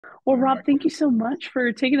Well, All Rob, right. thank you so much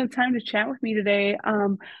for taking the time to chat with me today.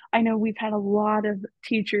 I know we've had a lot of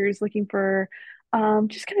teachers looking for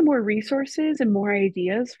just kind of more resources and more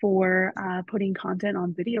ideas for putting content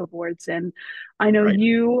on video boards. And I know Right.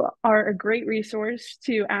 you are a great resource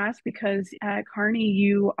to ask because at Kearney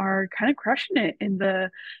you are kind of crushing it in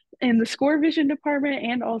the score vision department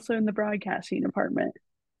and also in the broadcasting department.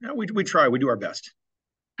 Yeah, we try. We do our best.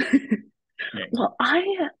 Yeah. Well,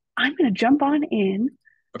 I'm gonna jump on in.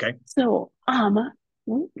 Okay. So,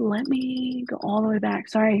 let me go all the way back.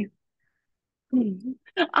 Sorry.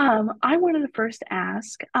 I wanted to first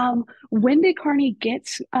ask, when did Carney get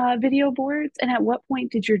video boards, and at what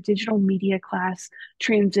point did your digital media class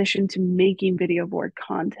transition to making video board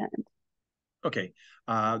content? Okay.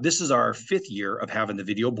 This is our fifth year of having the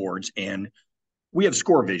video boards, and we have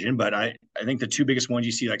Score Vision, but I think the two biggest ones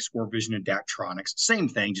you see, like Score Vision and Daktronics, same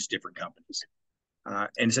thing, just different companies.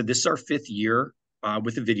 And so this is our fifth year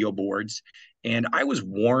with the video boards, and I was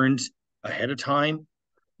warned ahead of time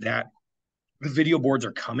that the video boards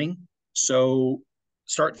are coming. So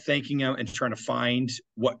start thinking out and trying to find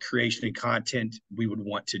what creation and content we would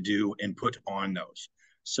want to do and put on those.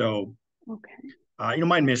 So, Okay.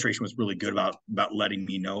 my administration was really good about letting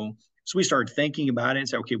me know. So we started thinking about it and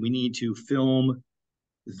said, okay, we need to film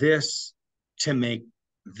this to make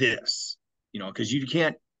this, because you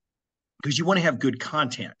can't, because you want to have good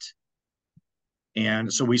content.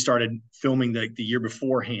 And so we started filming the year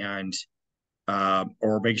beforehand,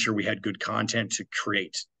 or make sure we had good content to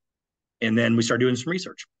create. And then we started doing some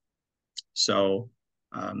research. So,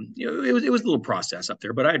 it was a little process up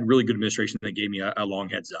there, but I had really good administration that gave me a long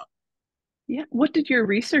heads up. Yeah. What did your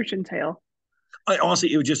research entail?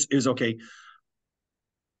 Honestly, it was okay.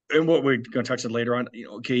 And what we're going to touch on later on,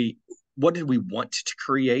 okay, what did we want to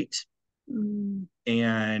create, Mm,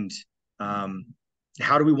 and um,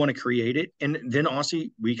 how do we want to create it? And then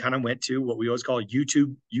honestly, we kind of went to what we always call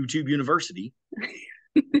YouTube University,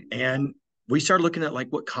 and we started looking at like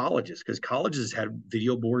what colleges, because colleges had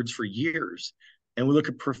video boards for years, and we look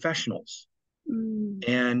at professionals mm,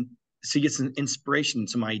 and so you get some inspiration,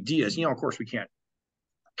 some ideas. Of course, we can't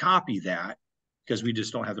copy that because we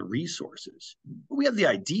just don't have the resources. But we have the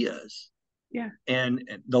ideas yeah. and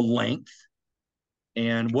the length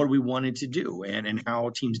and what we wanted to do and how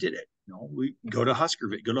teams did it. We go to a Husker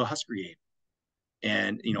game.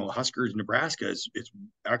 And Huskers Nebraska is it's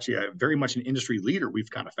actually very much an industry leader. We've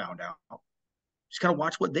kind of found out. Just kind of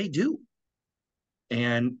watch what they do,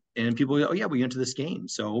 and people go, oh yeah, we went to this game.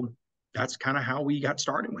 So that's kind of how we got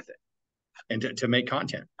started with it, and to make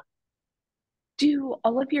content. Do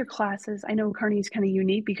all of your classes, I know Kearney's kind of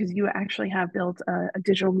unique because you actually have built a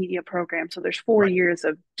digital media program. So there's four Right. years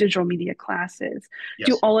of digital media classes. Do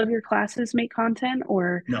Yes. all of your classes make content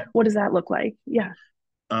or No. what does that look like? Yeah.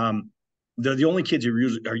 Um, the only kids who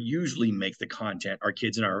usually make the content are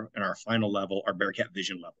kids in our final level, our Bearcat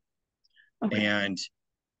Vision level, Okay. and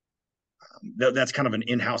that's kind of an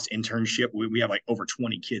in-house internship. We have like over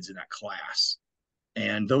 20 kids in that class,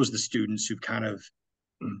 and those are the students who've kind of,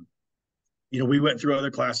 we went through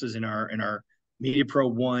other classes in our Media Pro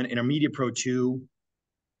 1 and our Media Pro 2.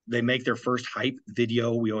 They make their first hype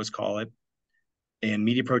video, we always call it. And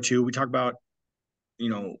Media Pro 2, we talk about, you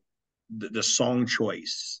know, the song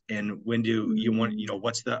choice and when do you want, Mm,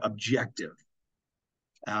 what's the objective.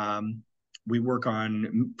 Um, we work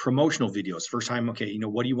on promotional videos. First time, okay,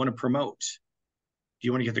 what do you want to promote? Do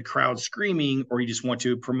you want to get the crowd screaming, or you just want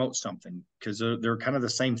to promote something? Because they're kind of the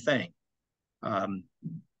same thing. Um,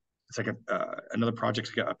 it's like another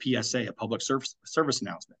project, like a PSA, a public service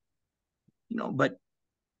announcement. But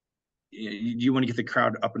do you want to get the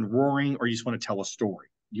crowd up and roaring, or you just want to tell a story?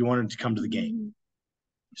 You want them to come to the game. mm,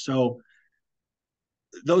 So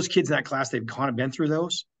those kids in that class, they've kind of been through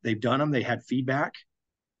those. They've done them. They had feedback.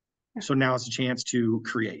 yeah. So now it's a chance to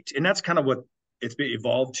create, and that's kind of what it's been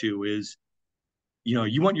evolved to. Is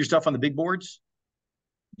you want your stuff on the big boards,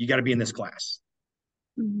 you got to be in this class.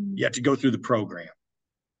 Mm. You have to go through the program.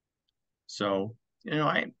 So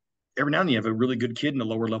I every now and then you have a really good kid in the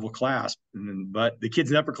lower level class, but the kids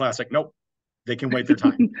in the upper class, like, nope, they can wait their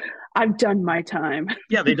time. I've done my time.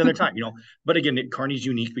 Yeah, they've done their time. But again, Kearney's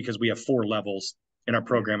unique because we have four levels in our Yeah.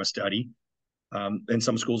 program of study, and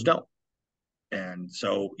some schools don't. And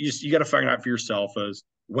so you got to find out for yourself as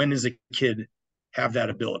when does a kid have that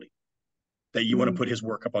ability that you want to Mm, put his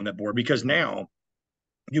work up on that board, because now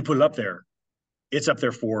you put it up there, it's up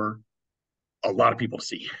there for a lot of people to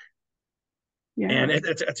see, yeah. and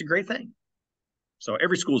it's a great thing. So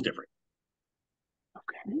every school is different.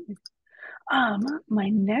 Okay. My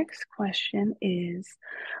next question is,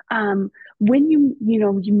 when you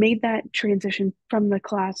made that transition from the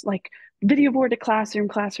class, like video board to classroom,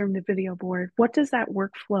 classroom to video board. What does that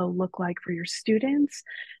workflow look like for your students?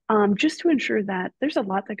 Just to ensure that there's a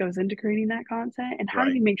lot that goes into creating that content, and how do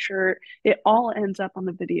Right. you make sure it all ends up on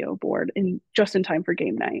the video board and just in time for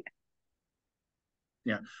game night?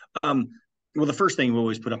 Yeah. Um, well, the first thing we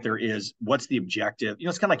always put up there is what's the objective?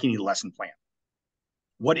 It's kind of like any lesson plan.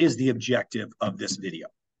 What is the objective of this video?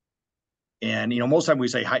 And most of the time we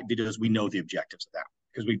say hype videos, we know the objectives of that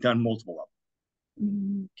because we've done multiple of Mm,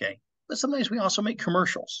 them. Okay. But sometimes we also make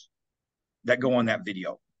commercials that go on that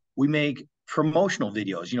video. We make promotional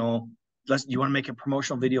videos. You want to make a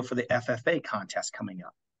promotional video for the FFA contest coming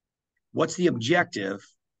up. What's the objective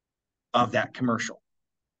of that commercial?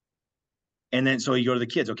 And then so you go to the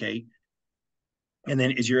kids, okay. And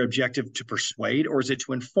then is your objective to persuade or is it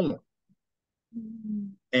to inform? mm,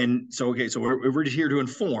 And so, okay, so we're here to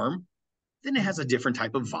inform, then it has a different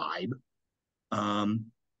type of vibe um,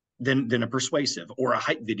 than a persuasive or a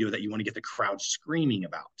hype video that you want to get the crowd screaming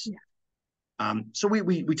about. yeah. So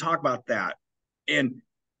we talk about that. And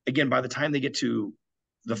again, by the time they get to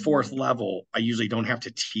the fourth level, I usually don't have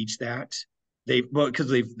to teach that. Because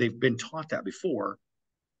they've been taught that before.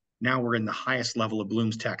 Now we're in the highest level of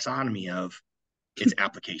Bloom's taxonomy of its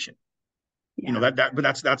application. Yeah. But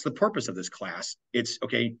that's the purpose of this class. It's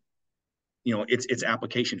okay. It's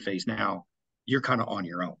application phase now. You're kind of on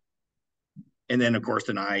your own, and then of course,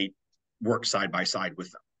 then I work side by side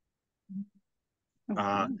with them.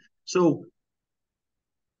 Okay. So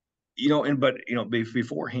but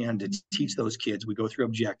beforehand to teach those kids, we go through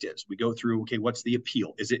objectives. We go through, okay, what's the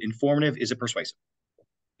appeal? Is it informative? Is it persuasive?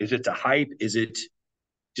 Is it to hype? Is it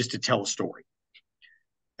just to tell a story?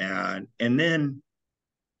 And then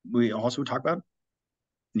we also talk about,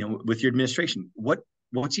 with your administration,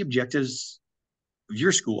 what's the objectives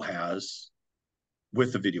your school has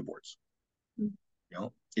with the video boards?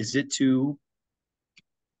 Mm, Is it to,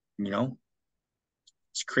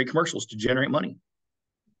 create commercials to generate money?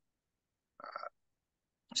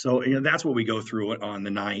 So that's what we go through it on the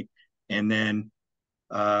night, and then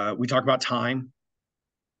we talk about time.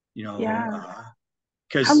 yeah. How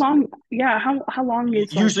Because long? Yeah. How long is like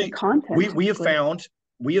the usually content we have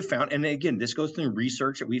typically? found and again this goes through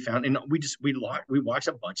research that we found, and we watched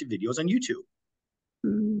a bunch of videos on YouTube,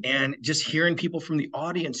 Mm, and just hearing people from the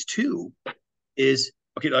audience too is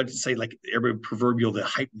okay. Let's say like every proverbial the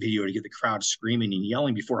hype video to get the crowd screaming and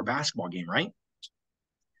yelling before a basketball game, right?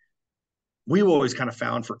 We've always kind of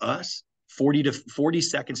found for us 40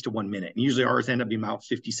 seconds to 1 minute, and usually ours end up being about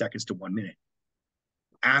 50 seconds to 1 minute.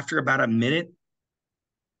 After about a minute,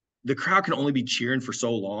 the crowd can only be cheering for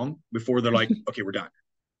so long before they're like, okay, we're done.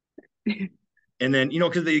 And then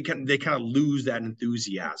because they kind of lose that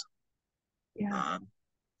enthusiasm. yeah.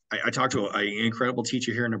 I talked to an incredible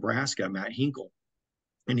teacher here in Nebraska, Matt Hinkle,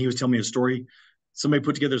 and he was telling me a story. Somebody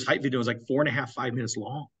put together this hype video. It was like 4.5, 5 minutes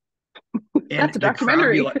long, and That's a the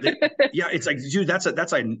crowd be documentary. like, yeah, it's like, dude, that's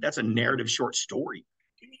a narrative short story.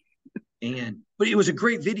 But it was a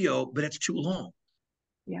great video, but it's too long.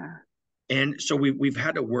 Yeah. And so we've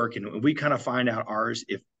had to work, and we kind of find out ours.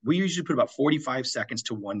 If we usually put about 45 seconds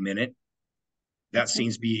to 1 minute, that Okay.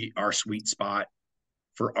 seems to be our sweet spot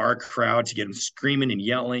for our crowd to get them screaming and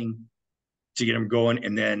yelling, to get them going,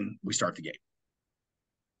 and then we start the game.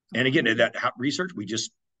 And again, Okay. that research we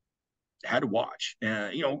just had to watch.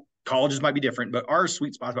 Colleges might be different, but our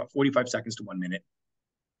sweet spot is about 45 seconds to 1 minute,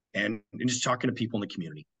 and just talking to people in the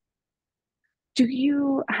community. Do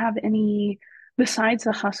you have any, besides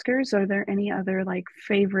the Huskers, are there any other like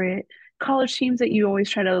favorite college teams that you always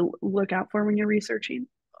try to look out for when you're researching?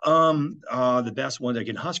 The best ones, like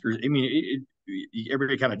in Huskers, I mean,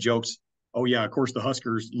 everybody kind of jokes, oh yeah, of course the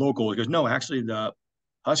Huskers local. Because no, actually the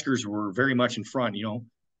Huskers were very much in front.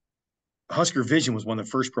 Husker Vision was one of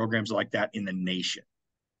the first programs like that in the nation,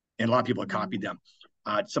 and a lot of people have copied them.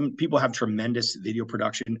 Some people have tremendous video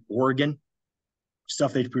production. Oregon,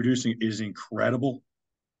 stuff they produce is incredible.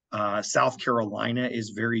 South Carolina is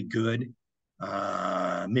very good.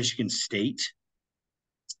 Michigan State,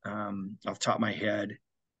 off the top of my head.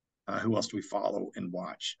 Who else do we follow and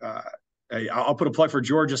watch? I'll put a plug for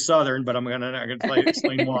Georgia Southern, but I'm gonna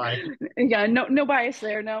explain why. Yeah, no bias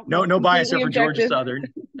there. No, No, no, no bias there completely for Georgia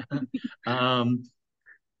objective. Southern. um,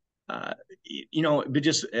 but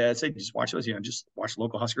just say just watch those. Just watch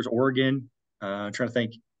local Huskers. Oregon. Trying to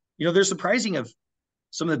think. They're surprising of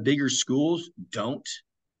some of the bigger schools don't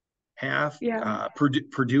have. Yeah.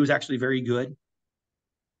 Purdue is actually very good.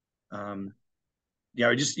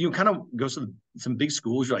 Yeah, just kind of go to some big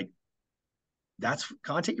schools. You're like, that's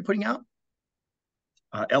content you're putting out.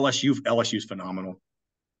 LSU is phenomenal.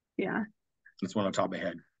 Yeah. That's one on top of my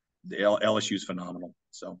head. The LSU is phenomenal.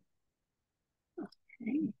 So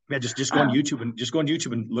Okay. Yeah, just go on Um,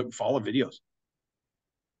 YouTube and look, follow videos.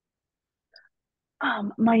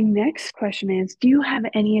 my next question is, do you have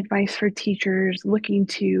any advice for teachers looking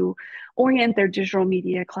to orient their digital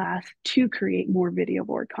media class to create more video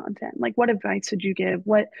board content? Like what advice would you give?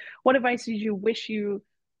 What advice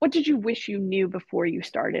what did you wish you knew before you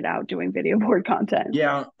started out doing video board content?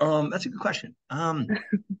 Yeah, that's a good question.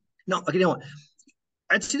 No, okay, you know what?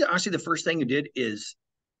 I'd say that honestly, the first thing you did is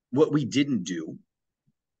what we didn't do,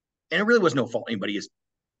 and it really was no fault of anybody, is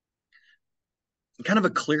kind of a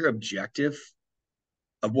clear objective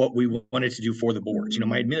of what we wanted to do for the boards.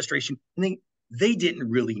 My Mm, administration, they didn't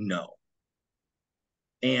really know.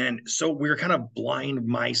 And so we were kind of blind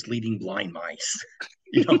mice leading blind mice,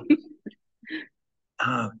 you know.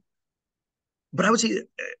 Uh, but I would say it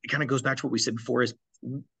kind of goes back to what we said before: is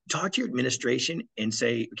talk to your administration and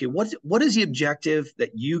say, okay, what is the objective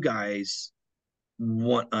that you guys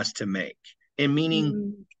want us to make? And meaning,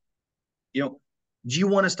 mm, you know, do you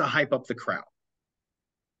want us to hype up the crowd?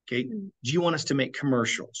 Okay, mm. do you want us to make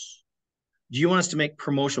commercials? Do you want us to make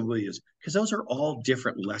promotional videos? Because those are all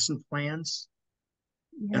different lesson plans,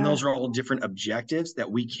 and Yeah. those are all different objectives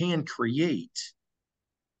that we can create.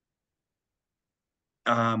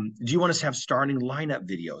 Do you want us to have starting lineup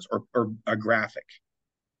videos or a graphic?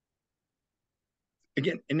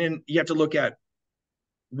 Again, and then you have to look at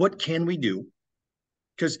what can we do?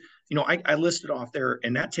 Because I listed off there,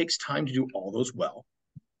 and that takes time to do all those well.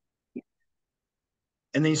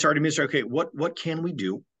 And then you start to miss, okay, what can we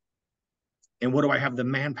do? And what do I have the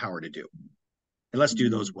manpower to do? And let's do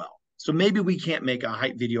Mm, those well. So maybe we can't make a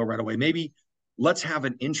hype video right away. Maybe let's have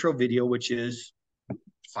an intro video, which is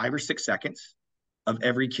 5 or 6 seconds of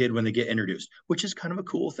every kid when they get introduced, which is kind of a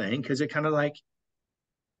cool thing because it kind of like,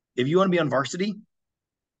 if you want to be on varsity,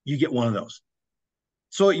 you get one of those.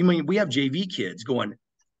 So you mean we have JV kids going,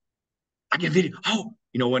 I get a video. Oh,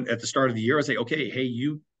 when at the start of the year, I say, okay, hey,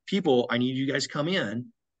 you people, I need you guys to come in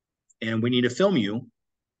and we need to film you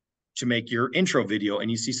to make your intro video.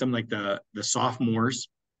 And you see some like the sophomores,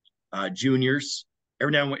 juniors,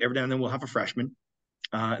 every now and then we'll have a freshman.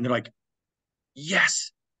 And they're like,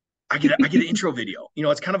 yes, I get an intro video.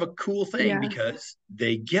 It's kind of a cool thing yeah. because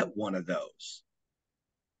they get one of those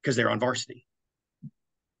because they're on varsity.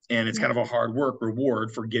 And it's kind Yeah. of a hard work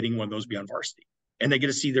reward for getting one of those beyond varsity. And they get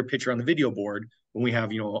to see their picture on the video board when we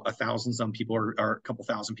have, 1,000 some people or a couple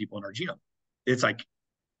thousand people in our genome. It's like,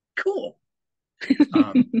 cool.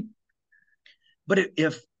 Um, but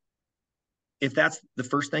if that's the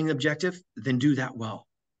first thing objective, then do that well.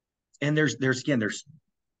 And there's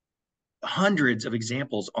hundreds of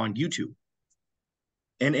examples on YouTube.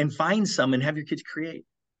 And find some and have your kids create.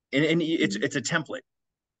 And Mm, it's a template.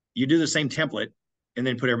 You do the same template and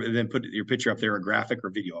then put your picture up there, a graphic or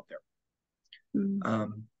video up there.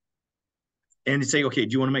 mm. And say, okay,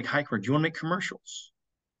 do you want to make high do you want to make commercials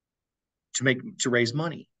to raise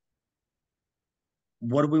money?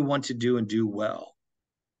 What do we want to do and do well?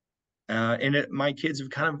 My kids have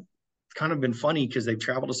kind of been funny because they've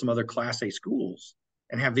traveled to some other Class A schools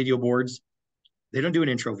and have video boards. They don't do an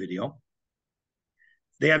intro video.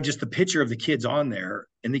 They have just the picture of the kids on there,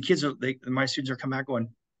 and my students are coming back going,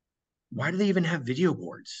 why do they even have video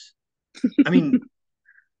boards? I mean,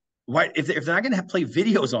 why if they're not going to play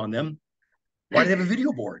videos on them, why do they have a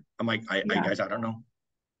video board? I'm like, I Yeah. guys, I don't know.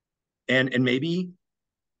 And maybe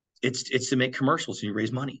it's to make commercials and you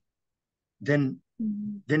raise money. Then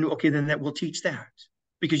Mm, then okay, then that we'll teach that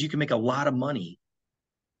because you can make a lot of money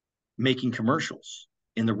making commercials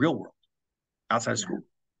in the real world outside of yeah. school.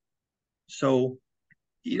 So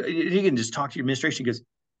you can just talk to your administration because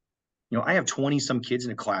I have 20 some kids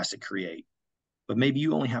in a class that create, but maybe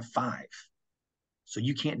you only have 5. So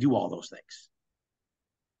you can't do all those things.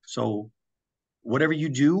 So whatever you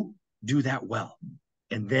do that well,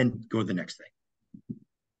 and then go to the next thing.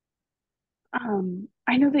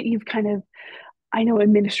 I know that I know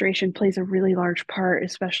administration plays a really large part,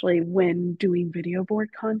 especially when doing video board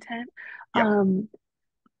content. Yeah. Um,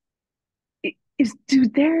 do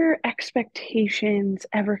their expectations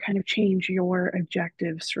ever kind of change your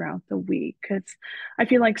objectives throughout the week? Because I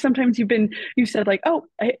feel like sometimes you said like, oh,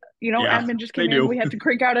 Yeah, admin just they came in, do. we have to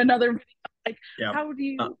crank out another video. Like, Yeah.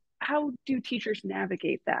 Uh, how do teachers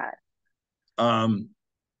navigate that? um,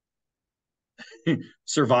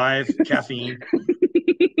 survive caffeine.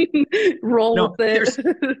 Roll No, with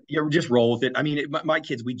it. just roll with it. I mean, my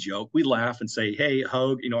kids, we joke, we laugh and say, "Hey,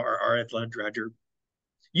 hug," our athletic director.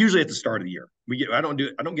 Usually at the start of the year, I don't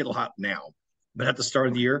get a lot now, but at the start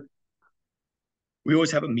of the year, we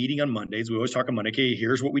always have a meeting on Mondays. We always talk on Monday. Okay,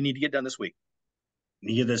 here's what we need to get done this week.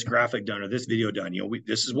 We need this graphic done or this video done.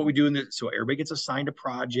 This is what we do in this. So everybody gets assigned a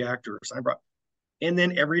project or assigned. And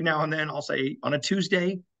then every now and then I'll say on a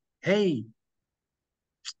Tuesday, hey,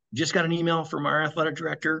 just got an email from our athletic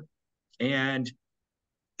director and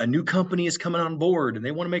a new company is coming on board and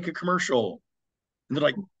they want to make a commercial. And they're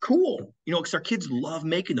like, cool. Because our kids love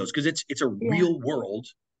making those because it's a Yeah, real world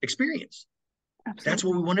experience. That's what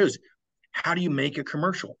absolutely. we want to do is how do you make a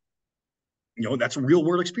commercial? That's a real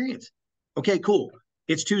world experience. Okay, cool.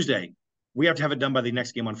 It's Tuesday. We have to have it done by the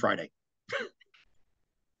next game on Friday.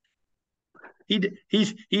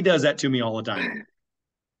 He does that to me all the time.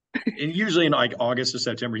 And usually in like August or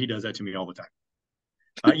September, he does that to me all the time.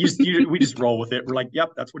 We just roll with it. We're like,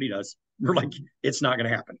 yep, that's what he does. We're like, it's not going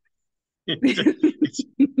to happen. It's,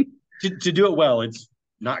 to do it well, it's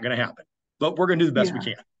not going to happen. But we're going to do the best we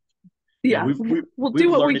Yeah. can. Yeah. We'll We've do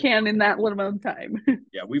what we learned it. can in that little amount of time.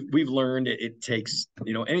 Yeah, we've learned it takes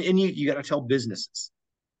and you got to tell businesses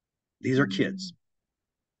these are kids,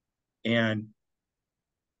 and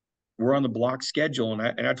we're on the block schedule.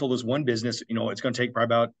 And I told this one business, it's going to take probably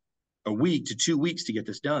about a week to 2 weeks to get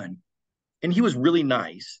this done. And he was really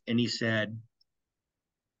nice, and he said,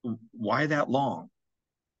 "Why that long?"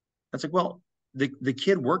 I was like, "Well, the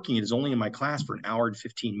kid working is only in my class for an hour and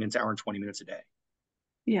 15 minutes, hour and 20 minutes a day.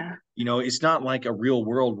 Yeah. It's not like a real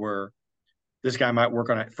world where this guy might work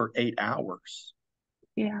on it for 8 hours."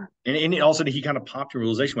 Yeah. And all of a sudden he kind of popped to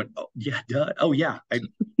realization, went, "Oh yeah, duh. Oh yeah, I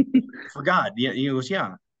forgot." Yeah, he goes,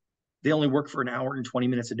 "Yeah, they only work for an hour and 20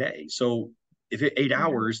 minutes a day. So if it 8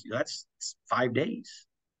 hours, that's 5 days."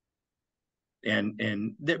 But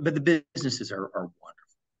the businesses are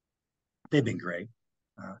wonderful. They've been great.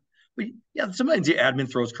 But yeah, sometimes the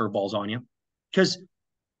admin throws curveballs on you because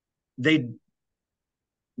they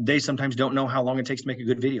they sometimes don't know how long it takes to make a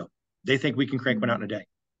good video. They think we can crank one out in a day,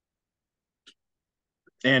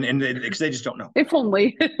 and because they just don't know. If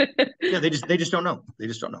only. Yeah, they just don't know. They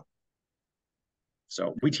just don't know.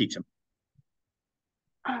 So we teach them.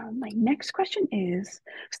 My next question is,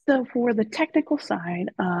 so for the technical side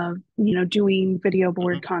of, doing video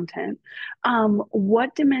board Mhm. content,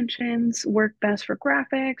 what dimensions work best for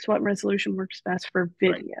graphics? What resolution works best for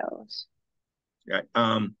Right. videos? Right.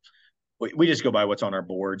 We just go by what's on our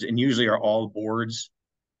boards, and usually are all boards.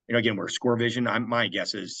 Again, we're Score Vision. My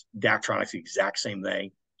guess is Daktronics the exact same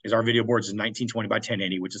thing. Is our video boards is 1920 by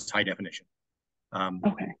 1080, which is high definition. Um,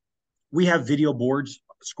 Okay. we have video boards,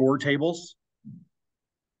 score tables,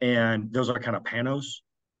 and those are kind of panos,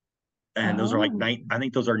 and those are like Oh, I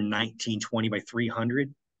think those are 1920 by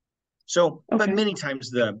 300. So, but okay. many times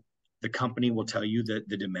the company will tell you the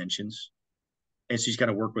dimensions, and so you just got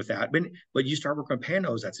to work with that. But you start working on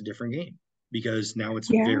panos, that's a different game because now it's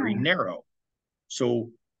very Yeah. narrow.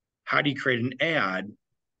 So how do you create an ad?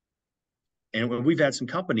 And when we've had some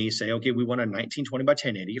companies say, okay, we want a 1920 by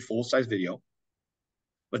 1080, a full size video,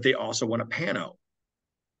 but they also want a pano.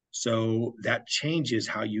 So that changes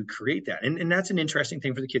how you create that. And that's an interesting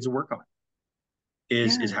thing for the kids to work on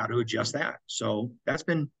is Yeah. how to adjust that. So that's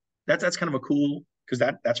kind of a cool because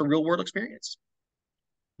that's a real world experience.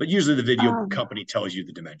 But usually the video Um, company tells you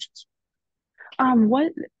the dimensions.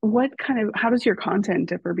 what kind of how does your content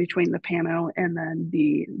differ between the pano and then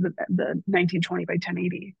the 1920 by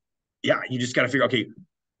 1080? Yeah, you just got to figure, okay,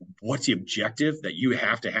 what's the objective that you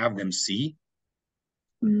have to have them see?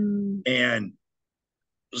 Mm, And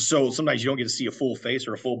so sometimes you don't get to see a full face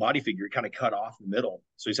or a full body figure. You're kind of cut off in the middle.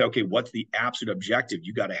 So you say, okay, what's the absolute objective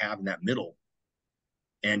you got to have in that middle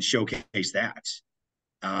and showcase that?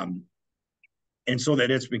 Um, and so that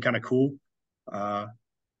it's been kind of cool. Uh,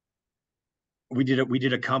 we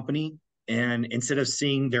did a company, and instead of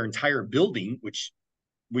seeing their entire building, which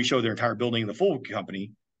we show their entire building in the full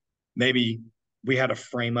company, maybe we had a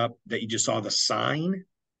frame up that you just saw the sign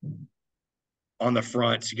on the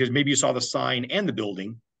front because maybe you saw the sign and the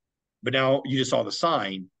building, but now you just saw the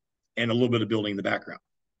sign and a little bit of building in the background.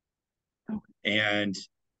 okay. And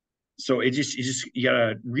so it just you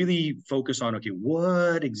gotta really focus on, okay,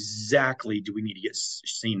 what exactly do we need to get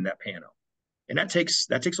seen in that panel? And that takes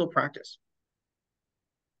a little practice.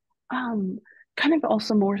 Um, Kind of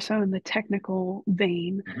also more so in the technical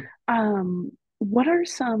vein. Mhm. What are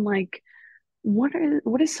some like what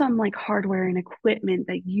is some like hardware and equipment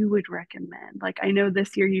that you would recommend? Like I know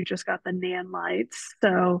this year you just got the NAN lights.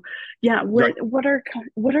 So yeah, Right. what are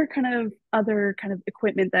kind of other kind of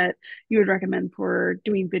equipment that you would recommend for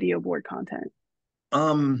doing video board content?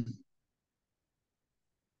 um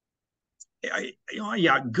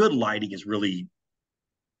yeah, good lighting is really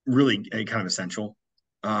kind of essential.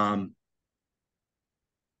 um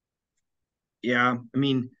yeah, I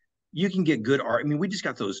mean, you can get good art. I mean, we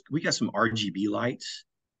got some RGB lights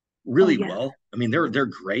Oh really yes. well. I mean, they're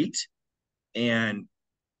great, and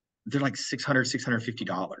they're like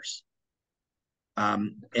 $650.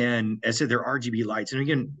 And as I said, they're RGB lights. And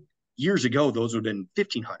again, years ago, those would have been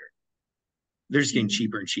 1,500. They're just getting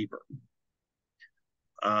cheaper and cheaper.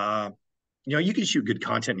 You can shoot good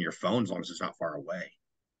content in your phone as long as it's not far away.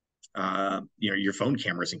 Your phone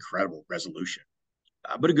camera is incredible resolution.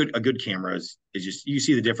 But a good camera is just, you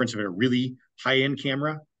see the difference of a really high end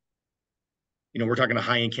camera. We're talking a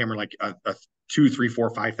high end camera like a two, three, four,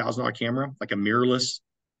 $5,000 camera, like a mirrorless,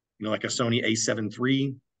 like a Sony A7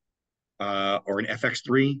 III or an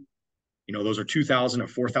FX3. Those are $2,000 and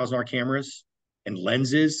 $4,000 cameras and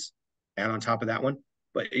lenses add on top of that one.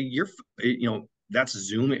 But that's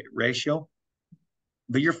zoom ratio.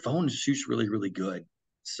 But your phone shoots really, really good.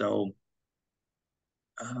 So,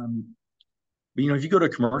 if you go to a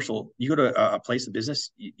commercial, you go to a place of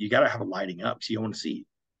business, you got to have a lighting up because you don't want to see.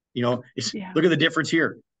 Look at the difference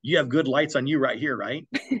here. You have good lights on you right here, right?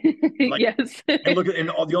 Like, yes. and look at, and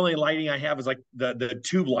all the only lighting I have is like the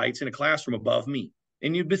tube lights in a classroom above me,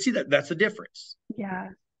 and you see that's the difference. Yeah.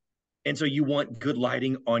 And so you want good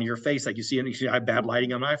lighting on your face, like you see I have bad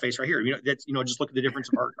lighting on my face right here. That's just look at the difference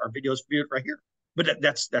of our videos right here. But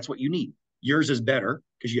that's what you need. Yours is better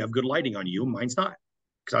because you have good lighting on you. Mine's not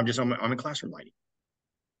because I'm just on a classroom lighting.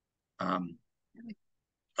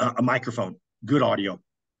 A microphone, good audio.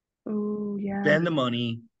 Oh yeah. Spend the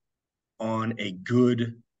money on a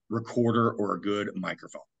good recorder or a good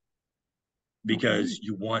microphone because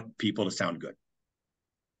you want people to sound good.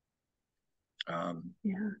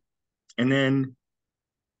 Yeah. And then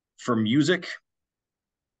for music,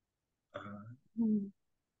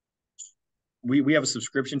 we have a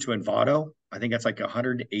subscription to Envato. I think that's like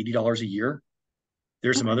 $180 a year.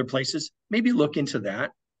 There's some other places. Maybe look into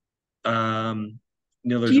that. Do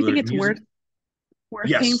you think it's music.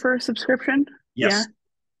 worth paying for a subscription? Yes.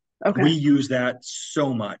 Yeah. Okay. We use that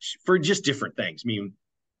so much for just different things. I mean,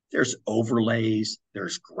 there's overlays,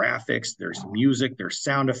 there's graphics, there's music, there's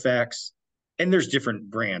sound effects, and there's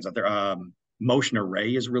different brands out there. Motion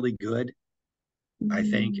Array is really good. I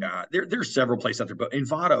think there's several places out there, but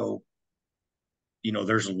Envato,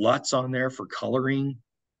 there's LUTs on there for coloring.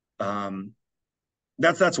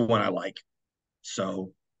 That's one I like.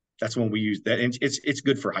 So that's when we use that, and it's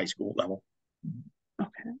good for high school level.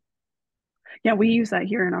 Okay. Yeah, we use that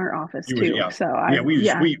here in our office too. Yeah. So we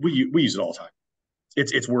use it all the time.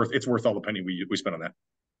 It's worth all the penny we spend on that.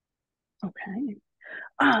 Okay.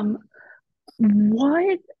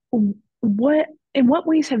 What in what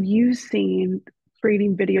ways have you seen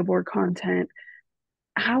creating video board content?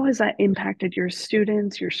 How has that impacted your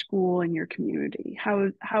students, your school, and your community?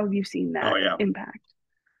 How have you seen that impact?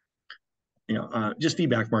 Just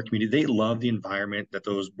feedback from our community. They love the environment that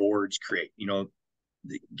those boards create.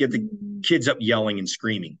 Get the kids up yelling and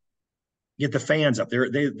screaming. Get the fans up there.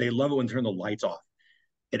 They love it when they turn the lights off.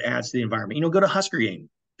 It adds to the environment. Go to Husker game.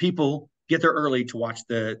 People get there early to watch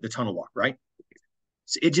the tunnel walk, right?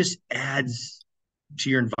 So it just adds to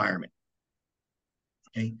your environment.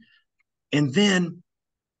 Okay. And then,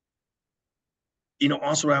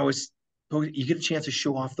 also you get a chance to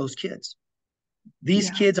show off those kids. These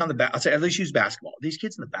kids on the I'll say, let's use basketball. These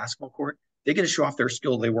kids in the basketball court, they get to show off their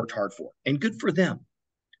skill they worked hard for, and good for them.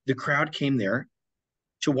 The crowd came there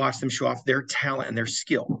to watch them show off their talent and their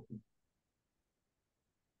skill.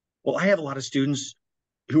 Well, I have a lot of students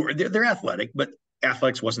who are they're athletic, but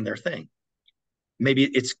athletics wasn't their thing. Maybe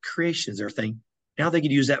it's creation is their thing. Now they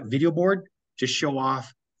could use that video board to show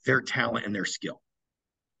off their talent and their skill.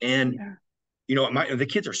 And the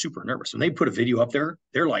kids are super nervous when they put a video up there.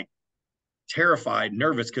 They're like terrified,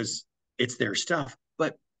 nervous because it's their stuff.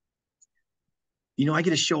 But I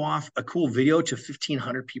get to show off a cool video to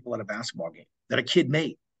 1,500 people at a basketball game that a kid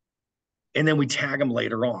made, and then we tag them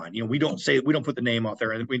later on. We don't put the name out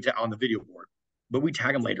there and on the video board, but we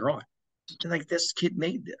tag them later on. And like, this kid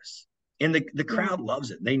made this, and the crowd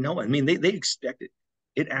loves it. They know it. I mean, they expect it.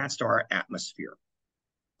 It adds to our atmosphere.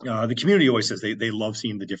 The community always says they love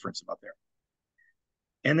seeing the difference up there.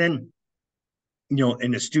 And then,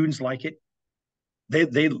 and the students like it.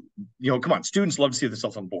 They come on, students love to see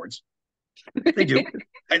themselves on boards. They do.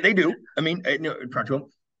 They do. I mean,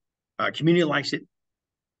 community likes it.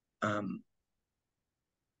 And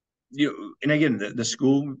again, the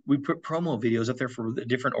school, we put promo videos up there for the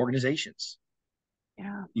different organizations.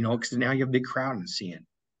 Yeah. Because now you have a big crowd and seeing.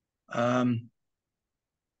 And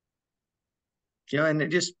it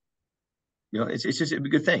just, it's just a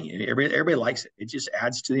good thing. Everybody likes it. It just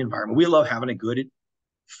adds to the environment. We love having a good,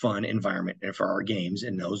 fun environment for our games,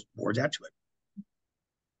 and those boards add to it.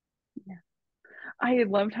 Yeah. I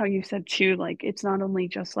loved how you said too, like, it's not only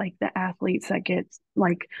just like the athletes that get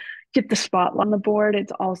like, get the spotlight on the board.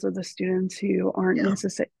 It's also the students who aren't Yeah,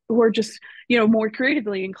 necessarily who are just, more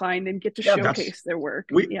creatively inclined and get to yeah. That's showcase their work.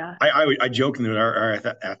 we. Yeah. I jokingly, our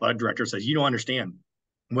athletic director says, you don't understand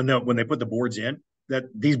when they put the boards in that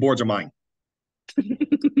these boards are mine.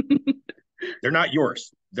 They're not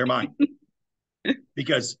yours. They're mine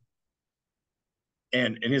because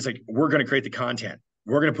and it's like we're going to create the content.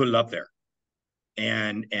 We're going to put it up there,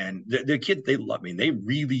 and the kids they love me. They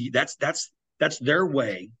really that's their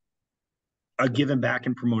way of giving back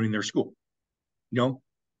and promoting their school. You know,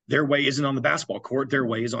 their way isn't on the basketball court. Their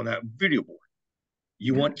way is on that video board.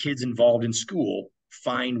 You Yeah. want kids involved in school,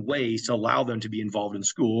 find ways to allow them to be involved in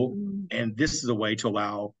school. Mm. And this is a way to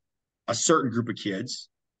allow a certain group of kids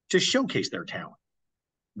to showcase their talent.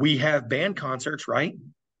 We have band concerts, right?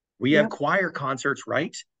 We have Yep. choir concerts,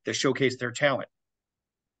 right? That showcase their talent.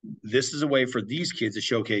 This is a way for these kids to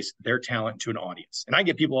showcase their talent to an audience. And I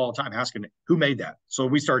get people all the time asking, who made that? So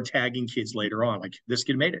we started tagging kids later on, like, this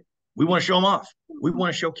kid made it. We want to show them off. We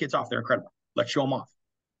want to show kids off. They're incredible. Let's show them off.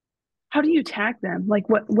 How do you tag them? Like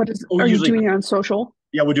what is Oh, are you usually, doing it on social?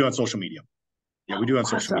 yeah, we'll do it on social media. Yeah, we do it on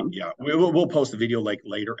social media. Awesome. Yeah, we'll post the video like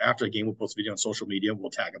later after the game. We'll post the video on social media. We'll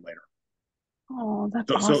tag them later. Oh, that's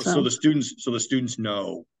So awesome. the students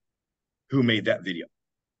know who made that video.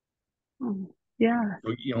 Oh, yeah,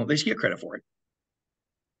 So, they should get credit for it.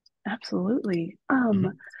 absolutely.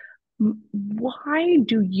 Mm-hmm. Why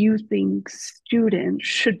do you think students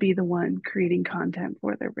should be the one creating content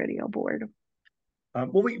for their video board?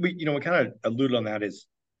 Well, we kind of alluded on that is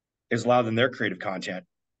a lot of them their creative content.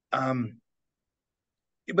 Um,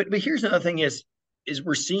 but here's another thing is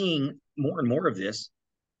we're seeing more and more of this.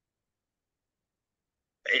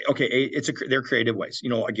 Okay, their creative ways.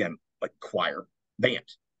 Again, like choir, band,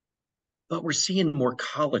 but we're seeing more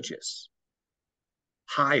colleges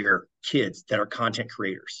hire kids that are content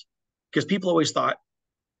creators because people always thought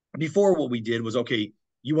before what we did was okay.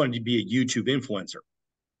 You wanted to be a YouTube influencer.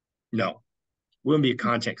 No, we want to be a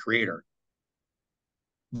content creator.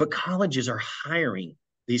 But colleges are hiring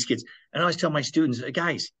these kids, and I always tell my students,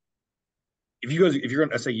 guys, if you're going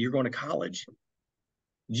to say you're going to college,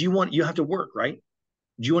 you have to work, right?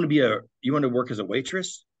 Do you want to work as a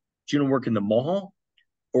waitress? Do you want to work in the mall?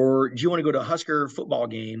 Or do you want to go to a Husker football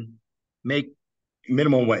game, make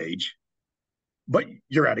minimum wage, but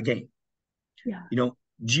you're at a game? Yeah. You know,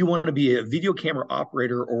 do you want to be a video camera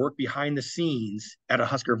operator or work behind the scenes at a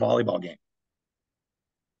Husker volleyball game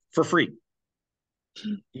for free?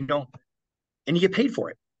 You know, and you get paid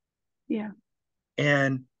for it. Yeah.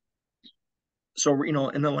 And so,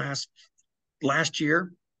 in the last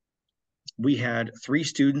year, we had 3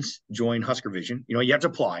 students join Husker Vision. You have to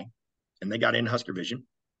apply, and they got in Husker Vision.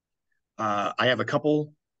 I have a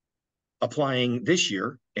couple applying this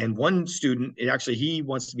year, and one student, he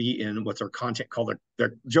wants to be in what's our content called.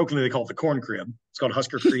 They're jokingly they call it the corn crib. It's called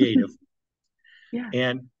Husker Creative, Yeah.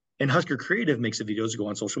 and Husker Creative makes the videos that go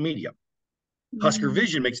on social media. Husker Mm,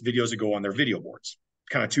 Vision makes videos that go on their video boards.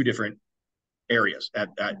 Kind of 2 different areas at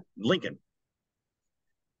Lincoln.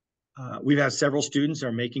 We've had several students that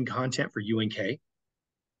are making content for UNK,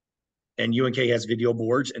 and UNK has video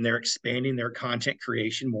boards, and they're expanding their content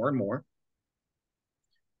creation more and more.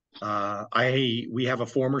 We have a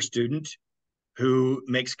former student who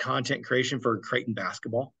makes content creation for Creighton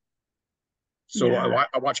basketball. So yeah.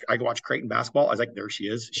 I watch Creighton basketball. I was like, there she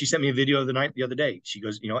is. She sent me a video the other day. She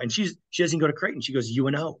goes, and she doesn't go to Creighton. She goes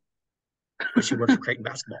UNO, but she works for Creighton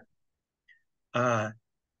basketball.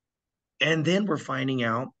 And then we're finding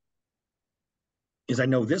out, is I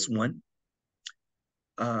know this one.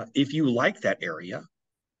 If you like that area,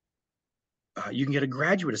 you can get a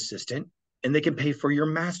graduate assistant, and they can pay for your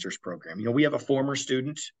master's program. We have a former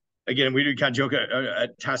student. Again, we do kind of joke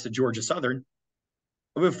attached to Georgia Southern.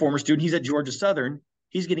 We have a former student. He's at Georgia Southern.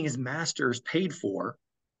 He's getting his master's paid for,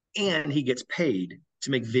 and he gets paid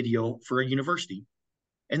to make video for a university.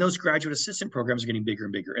 And those graduate assistant programs are getting bigger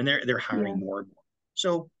and bigger, and they're Yeah. hiring more and more.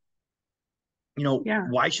 So, Yeah.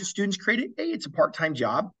 why should students create it? Hey, it's a part-time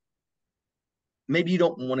job. Maybe you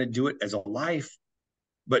don't want to do it as a life,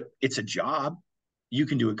 but it's a job you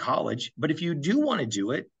can do in college. But if you do want to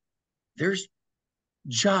do it, there's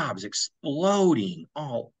jobs exploding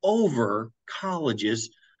all over colleges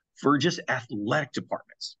for just athletic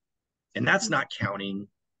departments. And that's not counting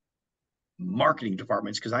marketing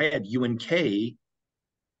departments, because I had UNK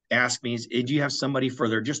ask me, do you have somebody for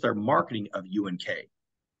their marketing of UNK?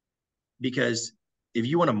 Because if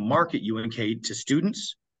you want to market UNK to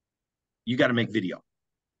students, you got to make video.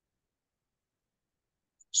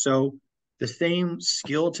 So the same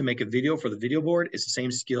skill to make a video for the video board is the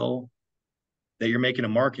same skill that you're making a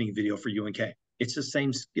marketing video for UNK. It's the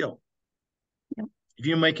same skill. Yep. If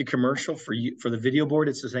you make a commercial for you for the video board,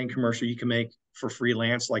 it's the same commercial you can make for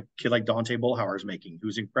freelance, like kid like Dante Bullhauer is making,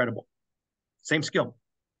 who's incredible. Same skill,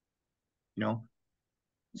 you know.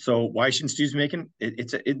 So why shouldn't students making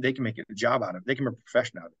it? They can make a job out of it. They can make a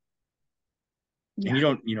profession out of it, and you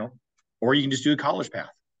Yeah. don't, or you can just do a college path.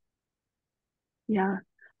 Yeah.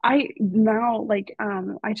 I now like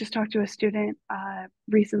I just talked to a student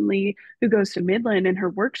recently who goes to Midland and her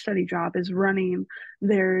work study job is running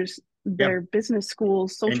there's Yeah, their business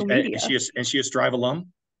school's social and media. she is Strive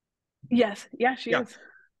alum. Yes, yeah, she Yeah, is.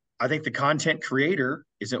 I think the content creator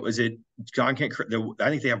is it content. I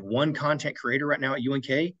think they have one content creator right now at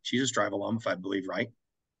UNK. She's a Strive alum, if I believe right.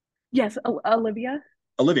 Yes, Olivia.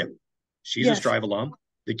 Olivia, she's a Yes, Strive alum.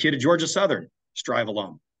 The kid at Georgia Southern, Strive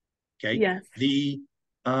alum. Okay, yes.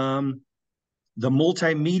 um the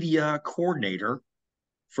multimedia coordinator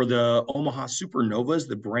for the Omaha Supernovas,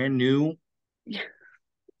 the brand new Yeah.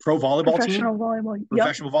 pro volleyball team, Professional volleyball. Yep.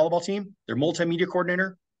 professional volleyball team, their multimedia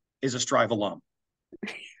coordinator is a Strive alum.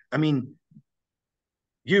 I mean,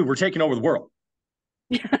 we're taking over the world.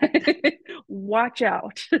 Watch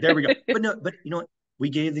out. There we go. But no, but you know what? We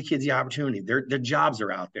gave the kids the opportunity. Their jobs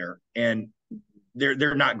are out there, and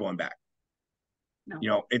they're not going back. No. You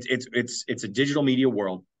know, it's a digital media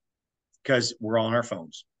world because we're all on our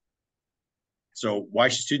phones. So why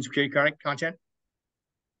should students create content?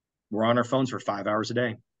 We're on our phones for 5 hours a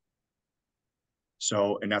day.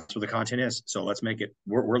 So, and that's what the content is. So let's make it.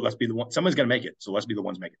 Let's be the one. Someone's going to make it. So let's be the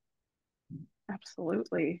ones make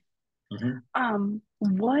Absolutely. it. Mm-hmm.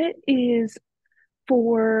 What is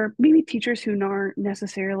for maybe teachers who aren't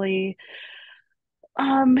necessarily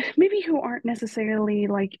maybe who aren't necessarily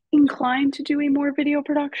like inclined to doing more video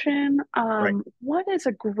production, Right. what is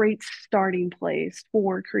a great starting place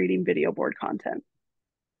for creating video board content?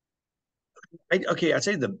 Okay. I'd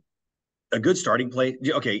say a good starting place.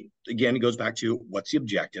 Okay. Again, it goes back to what's the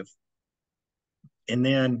objective, and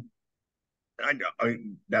then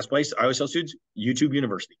best place. I always tell students YouTube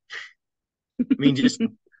University. I mean,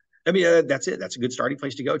 that's it. That's a good starting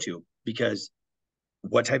place to go to because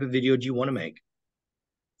what type of video do you want to make?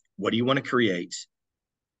 What do you want to create?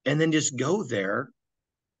 And then just go there,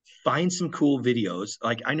 find some cool videos.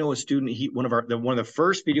 Like I know a student, one of the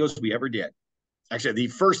first videos we ever did, actually the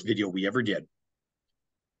first video we ever did.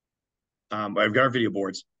 I've got our video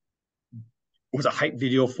boards. Was a hype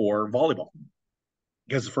video for volleyball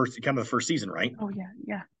because the first season, right? Oh yeah,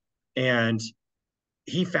 yeah. And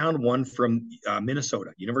he found one from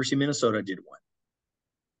Minnesota, University of Minnesota did one,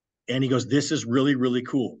 and he goes, "This is really really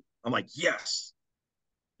cool." I'm like, "Yes."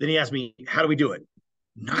 Then he asked me, "How do we do it?"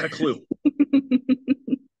 Not a clue,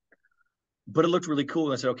 but it looked really cool.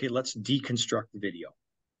 And I said, "Okay, let's deconstruct the video.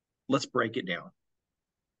 Let's break it down."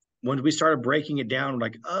 When we started breaking it down, we're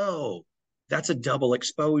like, "Oh, that's a double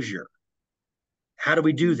exposure. How do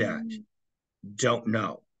we do that?" Mm, Don't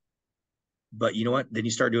know. But you know what? Then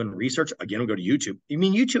you start doing research. Again, we'll go to YouTube. I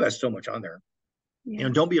mean, YouTube has so much on there. yeah.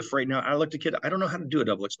 Don't be afraid. Now, I looked at kid. I don't know how to do a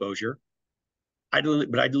double exposure. But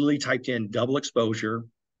I literally typed in double exposure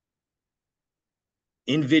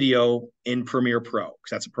in video in Premiere Pro because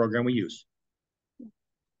that's a program we use. A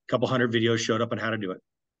couple hundred videos showed up on how to do it,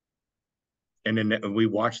 and then we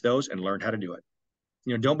watched those and learned how to do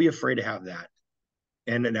it. Don't be afraid to have that,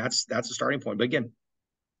 and then that's a starting point. But again,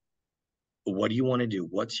 what do you want to do?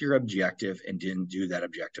 What's your objective, and then do that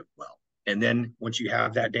objective well. And then once you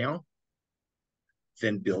have that down,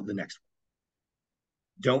 then build the next one.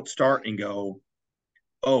 Don't start and go,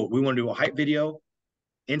 oh, we want to do a hype video,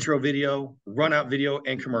 intro video, run out video,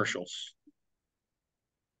 and commercials.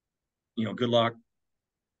 Good luck.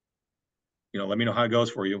 Let me know how it goes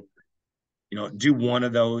for you. Do one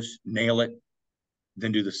of those, nail it,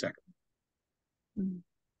 then do the second. Mm,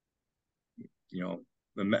 You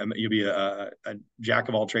know, you'll be a jack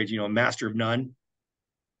of all trades, a master of none.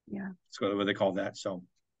 yeah. That's what they call that. So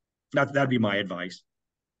that'd be my advice.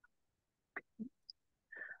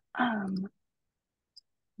 Um,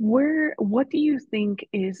 what do you think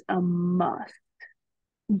is a must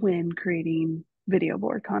when creating video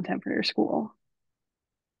board content for your school?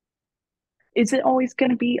 Is it always going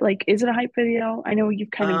to be like, is it a hype video? I know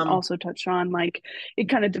you've kind of Um, also touched on like it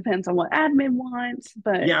kind of depends on what admin wants,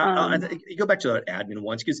 but yeah, you go back to that admin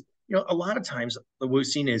once because a lot of times what we've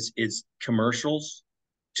seen is commercials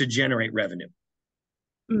to generate revenue.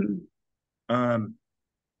 mm, Um,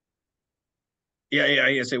 yeah,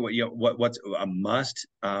 I say what's a must.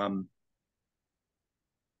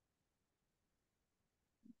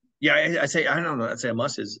 Yeah, I say I don't know. I'd say a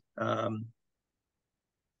must is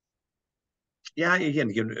yeah, again,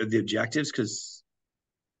 the objectives because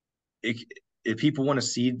if people want to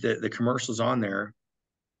see the commercials on there,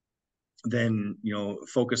 then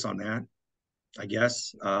focus on that, I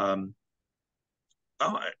guess.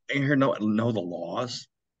 Oh, and here know the laws,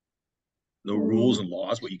 the rules Mm, and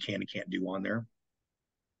laws, what you can and can't do on there.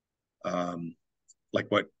 Like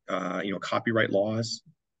what copyright laws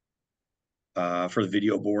for the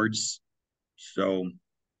video boards. So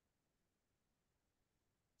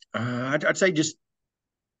I'd say just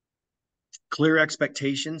clear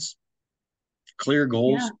expectations, clear yeah.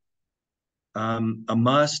 goals. A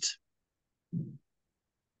must.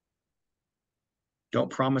 Don't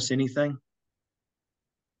promise anything.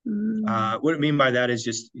 Mm, What I mean by that is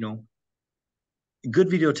just good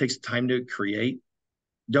video takes time to create.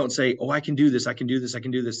 Don't say, "Oh, I can do this. I can do this. I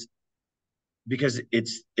can do this," because it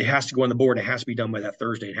has to go on the board. It has to be done by that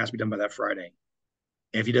Thursday. It has to be done by that Friday.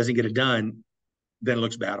 And if he doesn't get it done, then it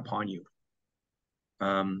looks bad upon you.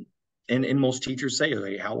 Um, and most teachers say,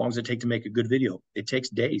 "Hey, how long does it take to make a good video?" It takes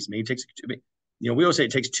days. Maybe it takes, we always say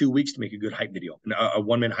it takes 2 weeks to make a good hype video. A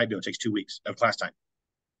 1 minute hype video takes 2 weeks of class time,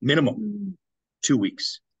 minimum. mm. 2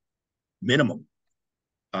 weeks, minimum.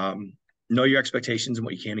 Um, know your expectations and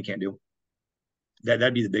what you can and can't do.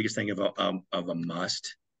 That'd be the biggest thing of a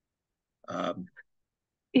must. Um,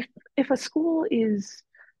 If if a school is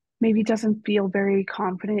maybe doesn't feel very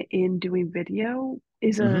confident in doing video,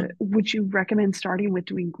 mhm. would you recommend starting with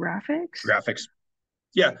doing graphics? Graphics,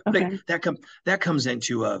 yeah, but Okay. that comes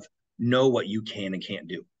into of know what you can and can't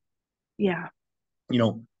do. Yeah. You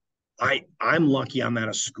know, I'm lucky I'm at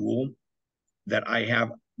a school that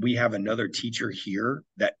we have another teacher here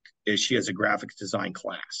that she has a graphics design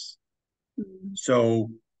class. Mm,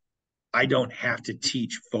 So I don't have to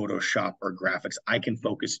teach Photoshop or graphics. I can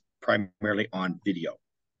focus primarily on video.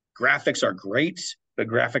 Graphics are great, but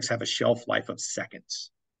graphics have a shelf life of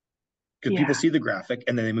seconds because people yeah. see the graphic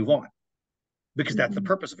and then they move on because that's the Hmm.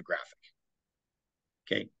 purpose of a graphic.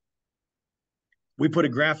 Okay. We put a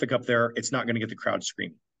graphic up there, it's not going to get the crowd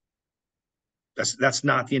screaming. That's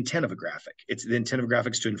not the intent of a graphic. It's the intent of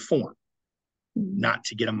graphics to inform, Hmm. not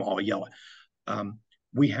to get them all yelling. Um,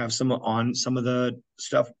 we have some on some of the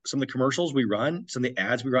stuff, some of the commercials we run, some of the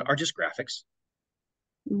ads we run are just graphics.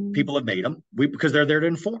 Mm, People have made them because they're there to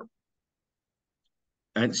inform,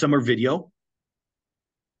 and some are video.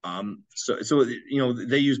 So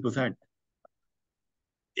they use both.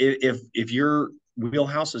 If your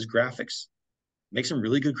wheelhouse is graphics, make some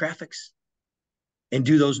really good graphics and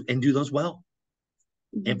do those well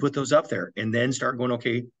and mm, put those up there, and then start going.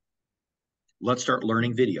 Okay, let's start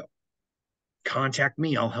learning video. Contact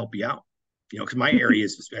me, I'll help you out. Because my area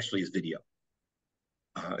is especially is video.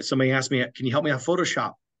 Somebody asked me, "Can you help me on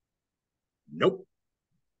Photoshop?" Nope,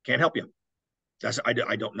 can't help you. I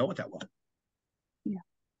don't know it that well. yeah.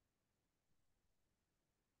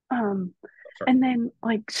 Um, Sorry. and then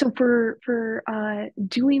like so for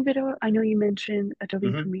doing video, I know you mentioned Adobe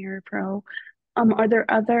Mm-hmm. Premiere Pro. Are there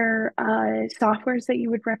other softwares that you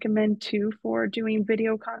would recommend too for doing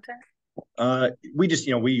video content? We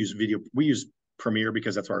just we use video. We use Premiere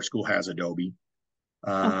because that's what our school has Adobe.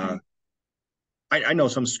 Uh, Okay. I know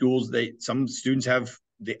some students have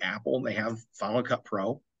the Apple and they have Final Cut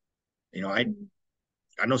Pro. You know, Mm,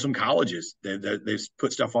 I know some colleges they've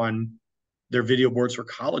put stuff on their video boards for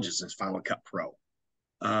colleges as Final Cut Pro.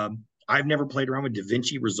 I've never played around with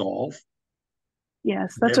DaVinci Resolve.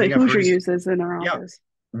 yes, The that's other what thing I've heard Hoosier is, uses in our yeah, office.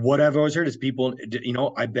 what I've always heard is people,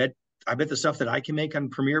 I bet the stuff that I can make on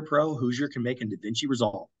Premiere Pro, Hoosier can make in DaVinci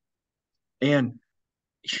Resolve. And,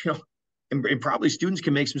 you know, and probably students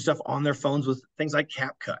can make some stuff on their phones with things like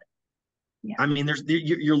CapCut. Yeah. I mean,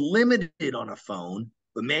 you're limited on a phone,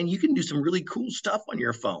 but man, you can do some really cool stuff on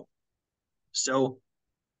your phone. So,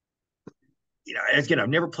 again, I've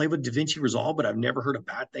never played with DaVinci Resolve, but I've never heard a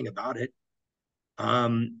bad thing about it.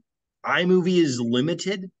 Um, iMovie is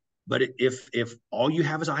limited, but if all you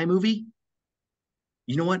have is iMovie,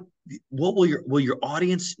 you know what? What will your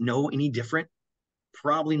audience know any different?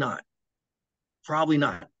 Probably not. Probably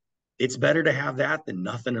not. It's better to have that than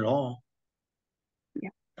nothing at all. Yeah.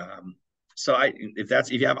 Um, so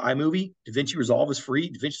if you have iMovie, DaVinci Resolve is free.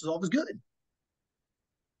 DaVinci Resolve is good.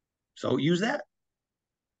 So use that.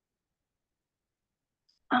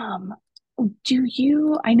 Um,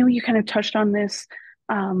 I know you kind of touched on this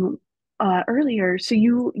um earlier. So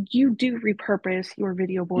you do repurpose your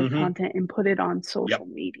video board Mm-hmm. content and put it on Yep. social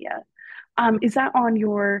media. Is that on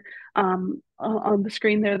your on the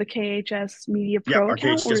screen there, the KHS Media Yep. Pro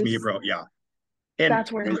account, or RKHS Media is Pro. Yeah. And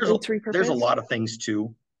that's where it's there's a repurposed? lot of things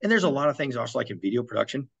too. And there's a lot of things also like in video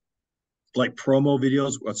production, like promo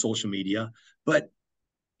videos on social media. But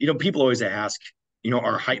people always ask,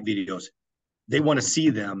 our hype videos, they want to see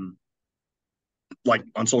them like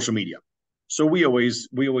on social media. So we always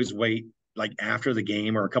wait. like after the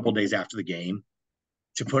game or a couple of days after the game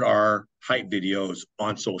to put our hype videos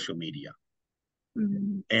on social media.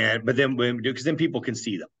 Mm. And but then when we do, because then people can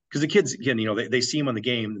see them. Because the kids, again, they see them on the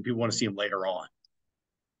game, and people want to see them later on.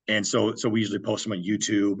 And so we usually post them on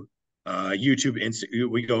YouTube,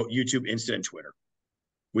 we go YouTube, Insta, and Twitter.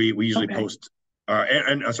 We usually Okay. post,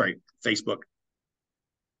 sorry, Facebook.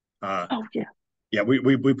 Oh yeah. Yeah,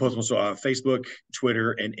 we post them, so Facebook,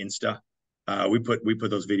 Twitter, and Insta. We put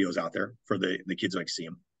those videos out there for the kids like to see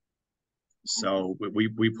them. So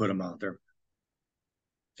we put them out there.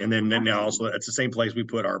 And then now Awesome. also it's the same place we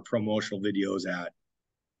put our promotional videos at.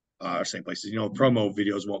 Same places. Promo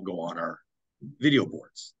videos won't go on our video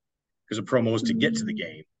boards because the promo is to get to the Mm.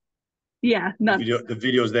 game. Yeah, The not video, the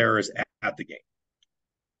videos there is at the game.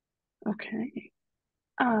 okay.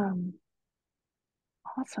 Um,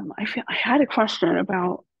 awesome. I had a question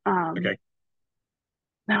about Okay.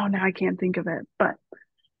 now I can't think of it, but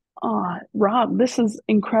Rob, this is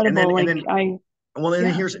And then incredible. and Like then I well, and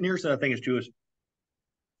then yeah, here's the thing is too is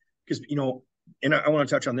because and I want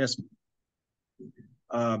to touch on this.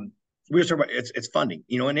 Um, we were talking about it's funding,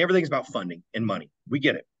 and everything's about funding and money. We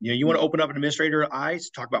get it. You want to open up an administrator eyes,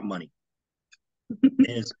 talk about money.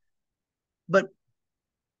 Is but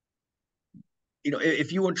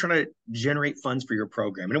if you want to try to generate funds for your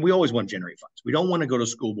program, and we always want to generate funds, we don't want to go to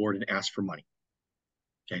school board and ask for money.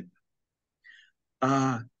 Okay.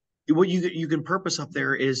 Uh, what you can purpose up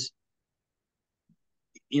there is,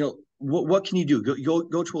 what can you do?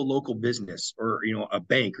 Go to a local business or a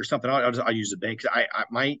bank or something. I'll use a bank.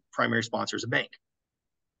 My primary sponsor is a bank,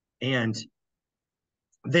 and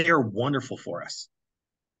they are wonderful for us.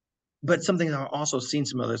 But something I've also seen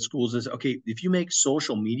some other schools is, okay, if you make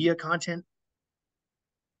social media content,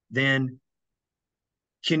 then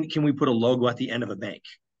can we put a logo at the end of a bank?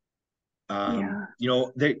 yeah,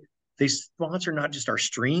 They sponsor not just our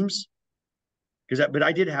streams, but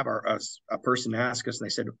I did have a person ask us, and they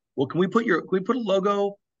said, well, can we put a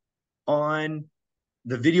logo on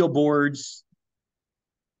the video boards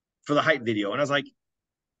for the hype video? And I was like,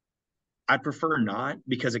 I prefer not,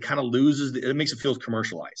 because it kind of it makes it feel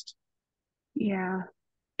commercialized. yeah,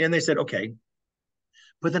 And they said, okay.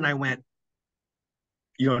 But then I went,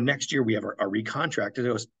 next year we have a recontract. And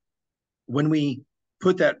it was, when we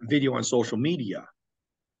put that video on social media,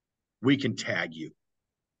 we can tag you.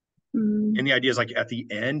 mm, And the idea is, like, at the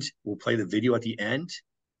end, we'll play the video at the end.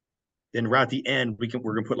 Then right at the end,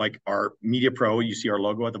 we're gonna put like our Media Pro. You see our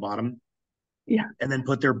logo at the bottom, yeah, and then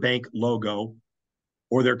put their bank logo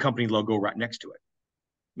or their company logo right next to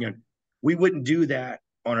it. We wouldn't do that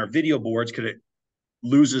on our video boards because it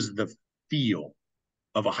loses the feel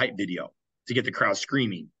of a hype video to get the crowd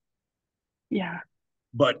screaming. yeah,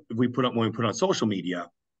 But when we put on social media,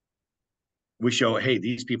 we show, hey,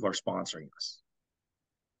 these people are sponsoring us.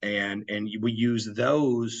 And we use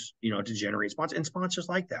those, to generate sponsors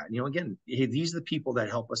like that. Again, hey, these are the people that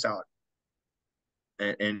help us out.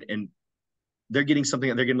 And they're getting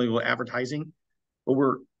something, they're getting a little advertising, but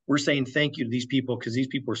we're saying thank you to these people, because these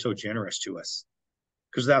people are so generous to us.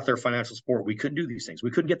 Because without their financial support, we couldn't do these things.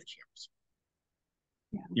 We couldn't get the cameras.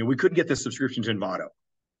 yeah. We couldn't get the subscription to Envato.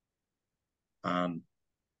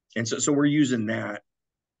 And so we're using that,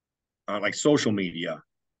 like social media,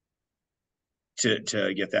 to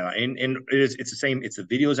get that out. And it's the same. It's the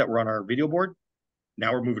videos that were on our video board.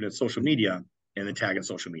 Now we're moving to social media and then tagging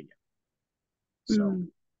social media. So,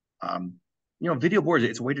 Mm, video boards,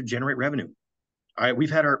 it's a way to generate revenue. This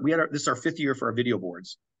is our 5th year for our video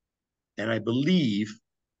boards. And I believe,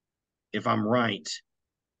 if I'm right,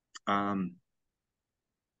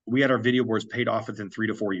 we had our video boards paid off within 3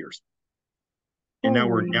 to 4 years. And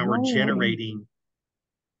holy now we're moly.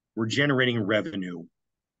 generating revenue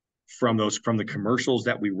from the commercials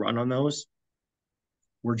that we run on those.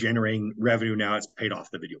 We're generating revenue now. It's paid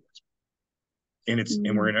off the video boards. And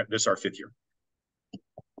we're Mm, this is our 5th year.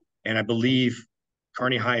 And I believe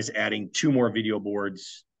Kearney High is adding 2 more video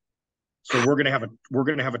boards. So we're gonna have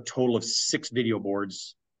a total of 6 video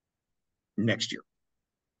boards next year.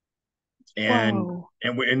 And whoa.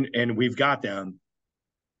 and we've got them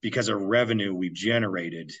because of revenue we've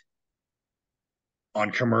generated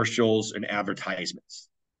on commercials and advertisements.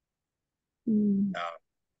 Mm.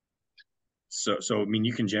 So I mean,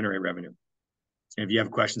 you can generate revenue. And if you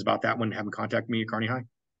have questions about that one, have them contact me at Kearney High.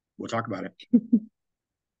 We'll talk about it.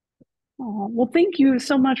 Oh, well, thank you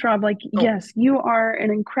so much, Rob. Like, Oh, yes, you are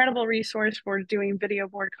an incredible resource for doing video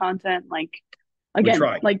board content. Like, we again,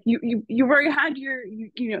 try. like you've already had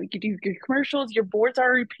you do your commercials, your boards are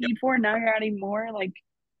already Yep. paid for, now you're adding more. Like,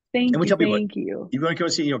 And we thank you, tell people, thank you. you want to come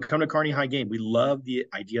see, come to Kearney High game. We love the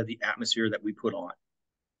idea of the atmosphere that we put on.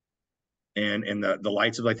 and the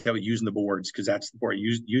lights of like that, using the boards, because that's the board.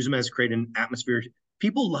 Use them as create an atmosphere.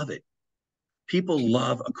 People love it. People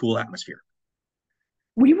love a cool atmosphere.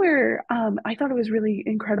 We were, I thought it was really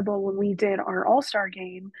incredible when we did our All-Star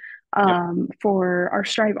game Yep. for our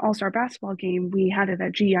Strive All-Star basketball game. We had it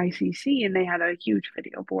at GICC and they had a huge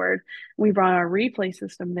video board. We brought our replay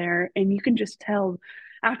system there, and you can just tell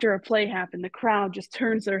after a play happened, the crowd just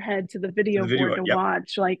turns their head to the To the video board video. to Yep.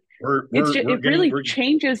 watch. Like it's just, We're it getting really we're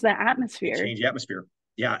changes the it atmosphere. changed the atmosphere.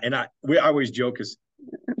 Yeah, and I always joke is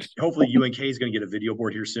hopefully UNK is going to get a video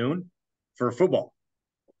board here soon for football.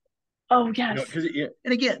 Oh, You know, yes. because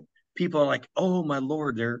and again, people are like, oh my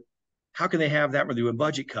lord, they're how can they have that when they're doing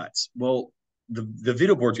budget cuts? Well, the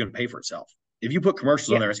video board's going to pay for itself. If you put commercials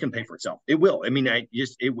on Yeah. there, it's going to pay for itself. It will. I mean,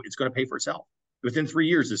 it's going to pay for itself within 3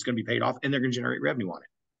 years. It's going to be paid off, and they're going to generate revenue on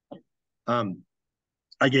it.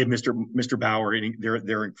 I gave Mr. Bauer and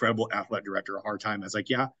their incredible athletic director a hard time. I was like,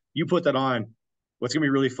 yeah, you put that on. What's going to be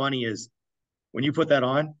really funny is when you put that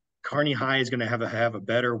on, Kearney High is going to have a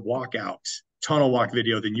better walkout tunnel walk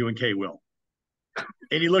video than UNK will.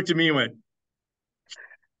 And he looked at me and went,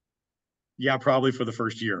 yeah, probably for the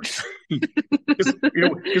first year.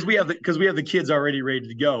 Because we have the kids already ready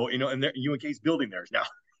to go, and UNK's building theirs now.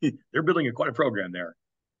 They're building quite a program there.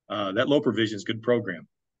 That low provision is a good program,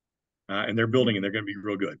 and they're building, and they're going to be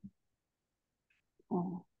real good.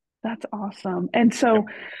 Oh, that's awesome. And so,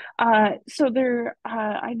 Yep.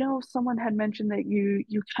 I know someone had mentioned that you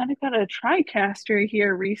kind of got a TriCaster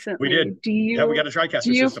here We recently. did. Yeah, we got a Do TriCaster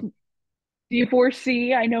you system. do you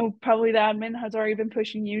foresee? I know probably the admin has already been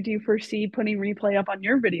pushing you. Do you foresee putting replay up on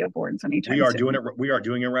your video boards anytime soon? We are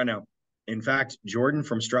doing it right now. In fact, Jordan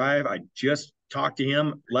from Strive, I just talked to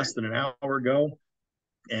him less than an hour ago,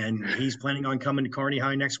 and he's planning on coming to Kearney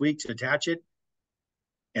High next week to attach it.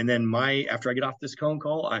 And then after I get off this phone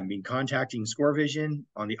call, I've been contacting ScoreVision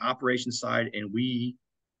on the operations side, and we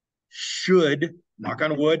should, knock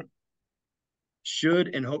on wood,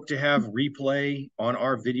 should and hope to have replay on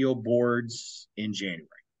our video boards in January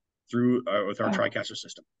through with our Oh, TriCaster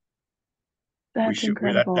system. We that's should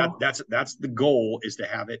incredible. that's the goal, is to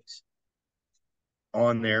have it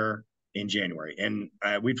on there in January. And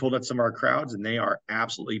we've told that some of our crowds, and they are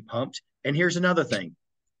absolutely pumped. And here's another thing.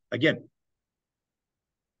 Again,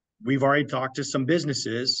 we've already talked to some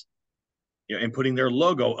businesses, and putting their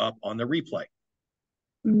logo up on the replay.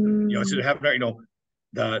 Instead Mm, of having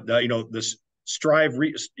the Strive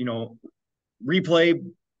replay.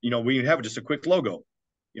 We have just a quick logo.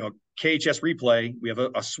 KHS replay. We have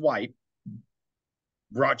a swipe.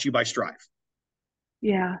 Brought to you by Strive.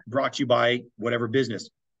 yeah, Brought to you by whatever business.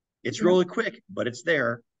 It's yep, really quick, but it's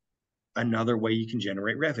there. Another way you can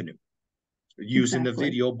generate revenue, using the exactly.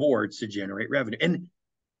 video boards to generate revenue, and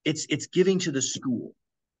it's giving to the school.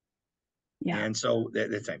 Yeah. And so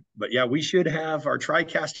that's thing. But yeah, we should have our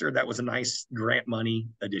TriCaster. That was a nice grant money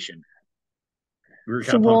addition. We were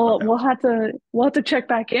kind So of pumped about that. we'll have to check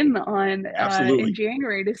back in on in Absolutely.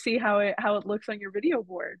 January to see how it looks on your video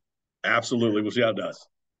board. Absolutely. We'll see how it does.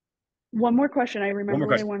 One more question I One more remember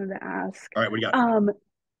what I question. wanted to ask. All right, what do you got? Um,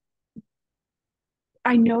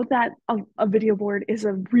 I know that a video board is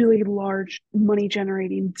a really large money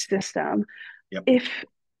generating system. Yep. If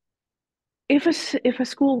if a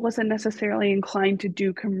school wasn't necessarily inclined to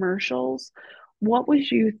do commercials, what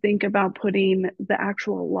would you think about putting the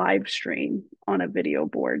actual live stream on a video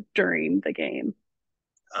board during the game?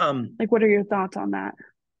 Um, Like, what are your thoughts on that?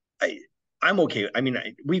 I I'm okay. I mean,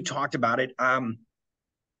 we've talked about it. I'm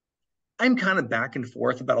kind of back and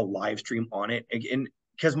forth about a live stream on it, and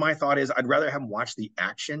because my thought is I'd rather have them watch the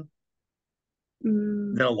action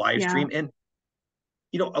Mm, than a live yeah, stream. And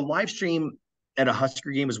a live stream at a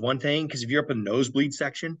Husker game is one thing, because if you're up in the nosebleed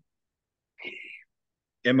section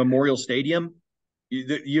in Memorial Stadium,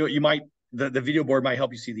 you might the video board might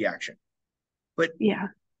help you see the action. But yeah,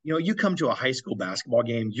 you come to a high school basketball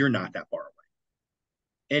game, you're not that far away.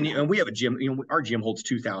 And no, we have a gym. Our gym holds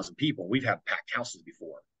 2,000 people. We've had packed houses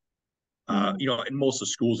before. mm, And most of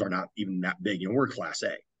the schools are not even that big. We're Class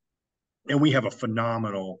A, and we have a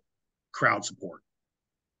phenomenal crowd support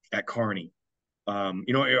at Kearney.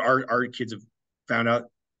 Our kids have found out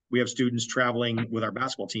we have students traveling with our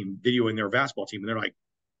basketball team, videoing their basketball team, and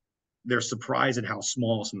they're surprised at how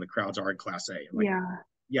small some of the crowds are in Class A. I'm like, yeah,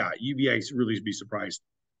 yeah, UVA really be surprised.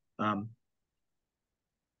 Um,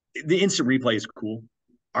 the instant replay is cool.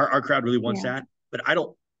 Our crowd really wants yeah, that, but I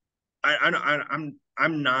don't.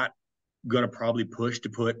 I'm not gonna probably push to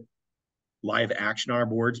put live action on our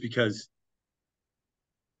boards, because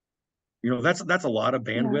that's a lot of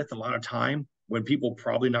yeah, bandwidth, a lot of time, when people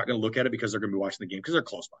probably not going to look at it because they're going to be watching the game because they're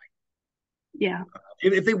close by. yeah,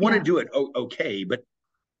 If they want to yeah. do it, okay, but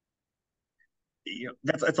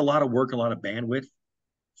that's a lot of work, a lot of bandwidth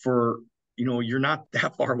for, you're not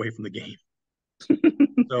that far away from the game.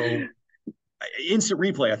 So instant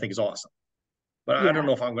replay, I think, is awesome. But I don't Yeah.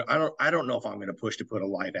 know if I'm going. I don't know if I'm going to push to put a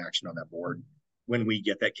live action on that board when we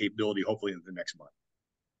get that capability, hopefully in the next month.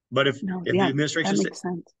 But No, if the yeah, that administration makes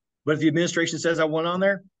sense. but if the administration says I want on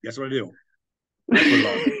there, guess what I do? I put it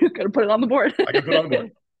on there. Gotta put it on the board. I can put it on the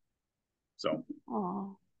board. So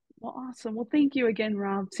Oh, well, awesome. Well, thank you again,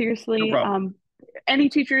 Rob. no Seriously, problem. any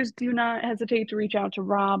teachers, do not hesitate to reach out to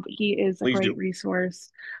Rob. He is a Please great do. resource.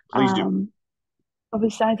 Please do. Um, but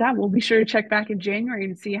besides that, we'll be sure to check back in January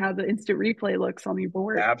and see how the instant replay looks on your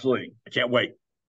board. Absolutely. I can't wait.